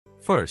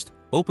First,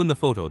 open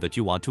the photo that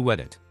you want to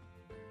edit.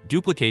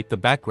 Duplicate the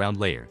background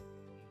layer.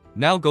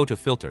 Now go to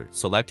Filter,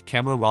 select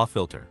Camera Raw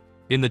Filter.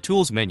 In the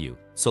Tools menu,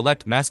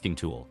 select Masking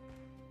Tool.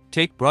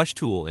 Take Brush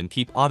Tool and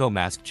keep Auto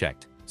Mask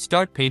checked.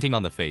 Start painting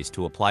on the face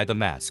to apply the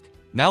mask.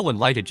 Now in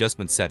Light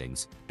Adjustment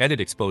settings, edit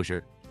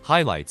exposure,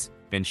 highlights,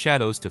 and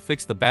shadows to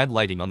fix the bad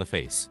lighting on the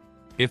face.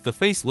 If the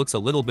face looks a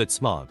little bit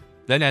smog,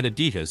 then add a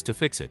details to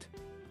fix it.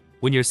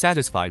 When you're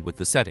satisfied with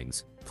the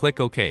settings, click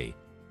OK.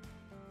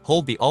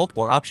 Hold the Alt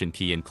or Option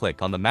key and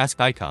click on the mask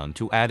icon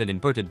to add an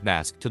inverted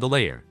mask to the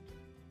layer.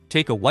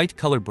 Take a white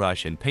color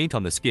brush and paint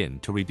on the skin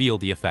to reveal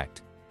the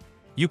effect.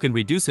 You can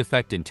reduce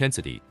effect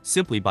intensity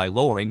simply by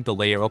lowering the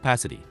layer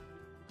opacity.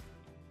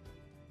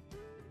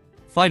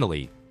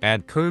 Finally,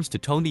 add curves to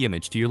tone the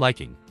image to your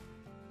liking.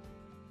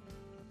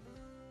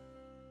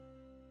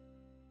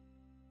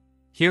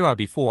 Here are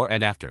before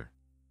and after.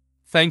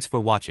 Thanks for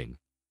watching.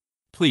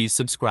 Please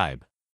subscribe.